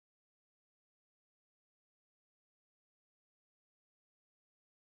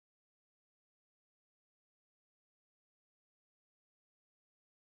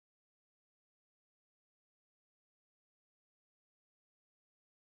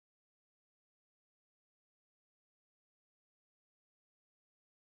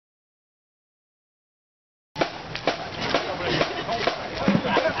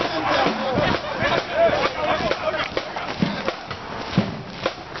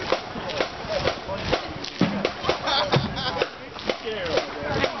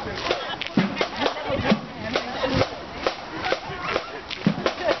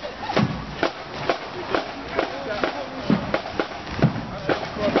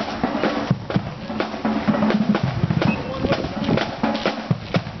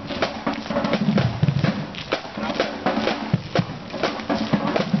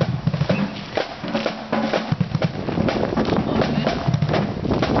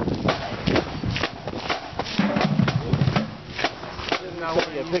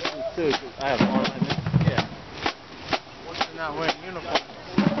pictures too, 'cause I have all my pictures. Yeah. Once they're not wearing uniforms.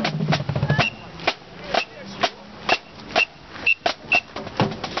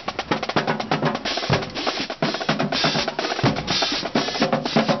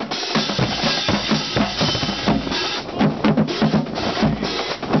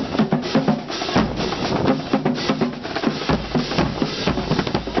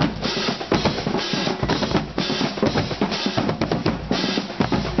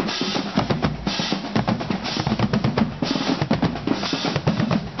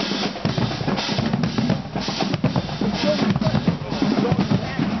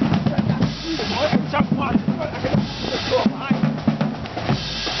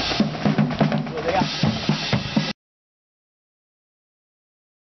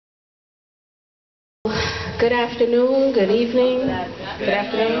 Good afternoon, good evening, good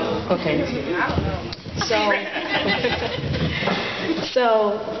afternoon. Okay.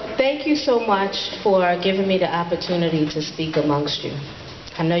 So thank you so much for giving me the opportunity to speak amongst you.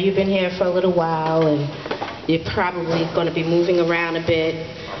 I know you've been here for a little while and you're probably going to be moving around a bit,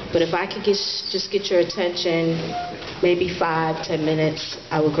 but if I could just get your attention, maybe 5-10 minutes,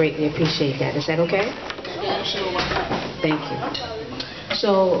 I would greatly appreciate that. Is that okay? Thank you.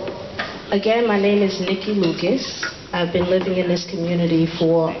 So, again, my name is Nikki Lucus. I've been living in this community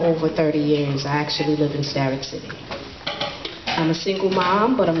for over 30 years. I actually live in Starrett City. I'm a single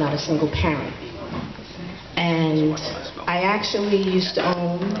mom, but I'm not a single parent. And I actually used to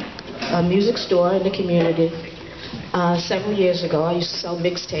own a music store in the community several years ago. I used to sell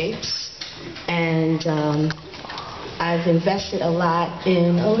mixtapes, and I've invested a lot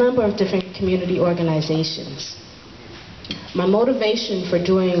in a number of different community organizations. My motivation for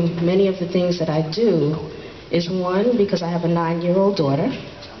doing many of the things that I do is, one, because I have a 9-year-old daughter,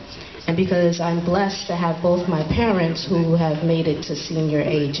 and because I'm blessed to have both my parents who have made it to senior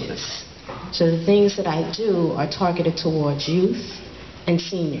ages. So the things that I do are targeted towards youth and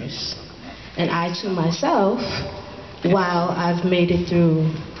seniors. And I, too, myself, while I've made it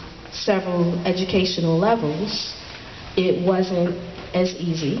through several educational levels, it wasn't as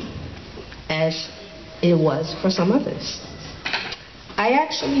easy as it was for some others. I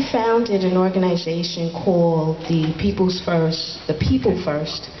actually founded an organization called the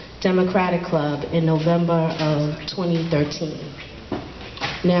People'sFirst Democratic Club in November of 2013.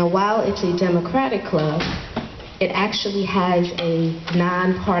 Now, while it's a Democratic club, it actually has a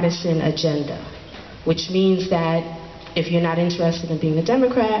non-partisan agenda, which means that if you're not interested in being a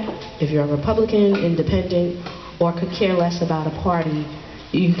Democrat, if you're a Republican, independent, or could care less about a party,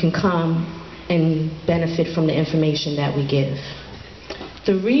 you can come and benefit from the information that we give.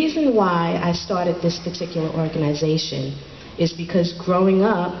 The reason why I started this particular organization is because growing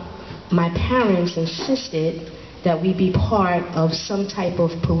up, my parents insisted that we be part of some type of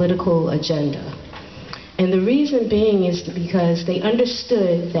political agenda. And the reason being is because they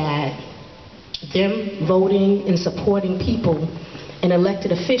understood that them voting and supporting people and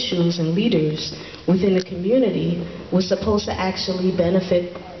elected officials and leaders within the community was supposed to actually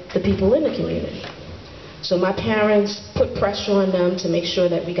benefit the people in the community. So my parents put pressure on them to make sure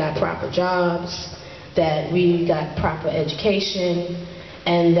that we got proper jobs, that we got proper education,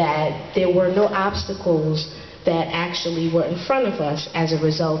 and that there were no obstacles that actually were in front of us as a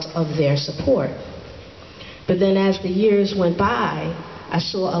result of their support. But then as the years went by, I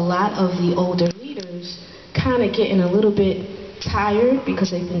saw a lot of the older leaders kind of getting a little bit tired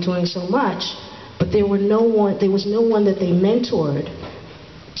because they've been doing so much, but there was no one that they mentored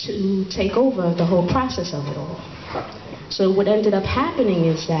to take over the whole process of it all. So what ended up happening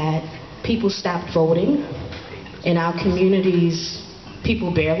is that people stopped voting. In our communities,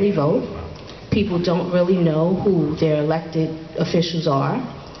 people barely vote. People don't really know who their elected officials are.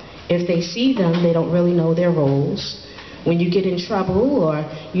 If they see them, they don't really know their roles. When you get in trouble or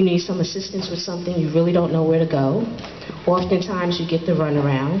you need some assistance with something, you really don't know where to go. Oftentimes you get the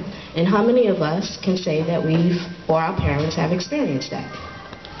runaround. And how many of us can say that we've, or our parents have experienced that?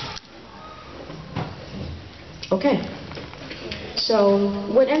 Okay. So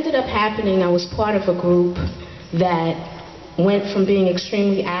what ended up happening, I was part of a group that went from being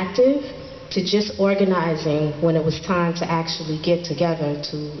extremely active to just organizing when it was time to actually get together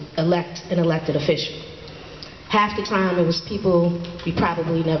to elect an elected official. Half the time it was people we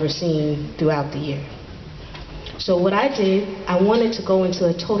probably never seen throughout the year. So what I did, I wanted to go into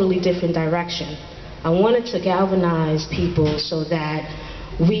a totally different direction. I wanted to galvanize people so that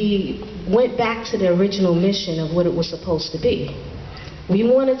we went back to the original mission of what it was supposed to be. We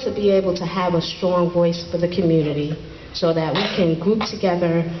wanted to be able to have a strong voice for the community so that we can group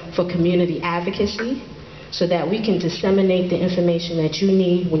together for community advocacy, so that we can disseminate the information that you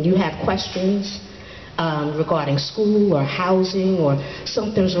need when you have questions regarding school or housing, or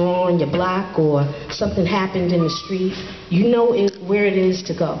something's wrong on your block, or something happened in the street. You know where it is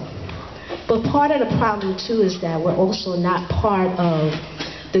to go. But part of the problem too is that we're also not part of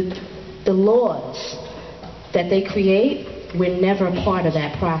the laws that they create. We're never part of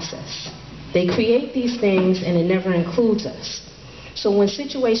that process. They create these things and it never includes us. So when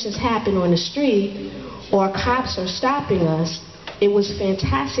situations happen on the street or cops are stopping us, it was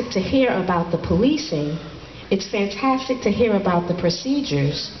fantastic to hear about the policing. It's fantastic to hear about the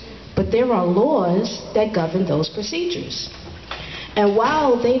procedures, but there are laws that govern those procedures. And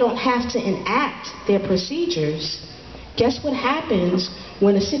while they don't have to enact their procedures, guess what happens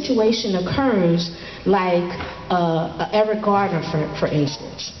when a situation occurs like Eric Gardner, for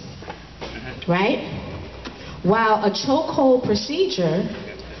instance, right? While a chokehold procedure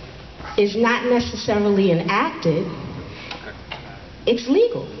is not necessarily enacted, it's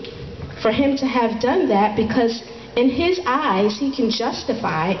legal for him to have done that, because in his eyes he can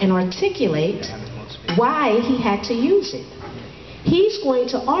justify and articulate why he had to use it. He's going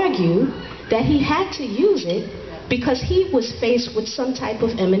to argue that he had to use it because he was faced with some type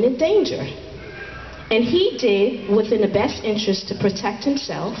of imminent danger. And he did within the best interest to protect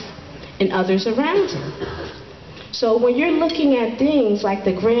himself and others around him. So when you're looking at things like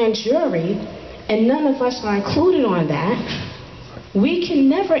the grand jury, and none of us are included on that, we can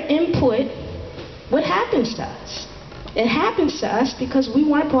never input what happens to us. It happens to us because we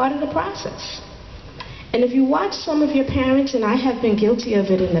weren't part of the process. And if you watch some of your parents, and I have been guilty of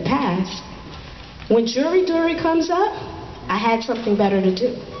it in the past, when jury duty comes up, I had something better to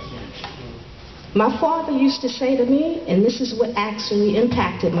do. My father used to say to me, and this is what actually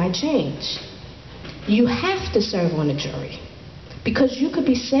impacted my change, you have to serve on a jury because you could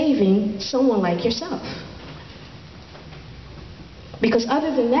be saving someone like yourself. Because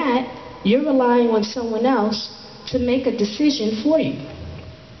other than that, you're relying on someone else to make a decision for you.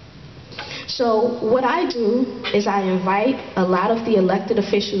 So what I do is I invite a lot of the elected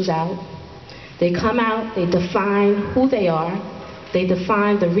officials out. They come out, they define who they are, they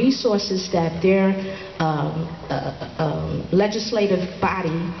define the resources that their legislative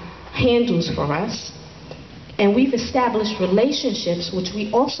body handles for us. And we've established relationships, which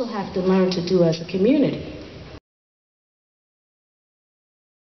we also have to learn to do as a community.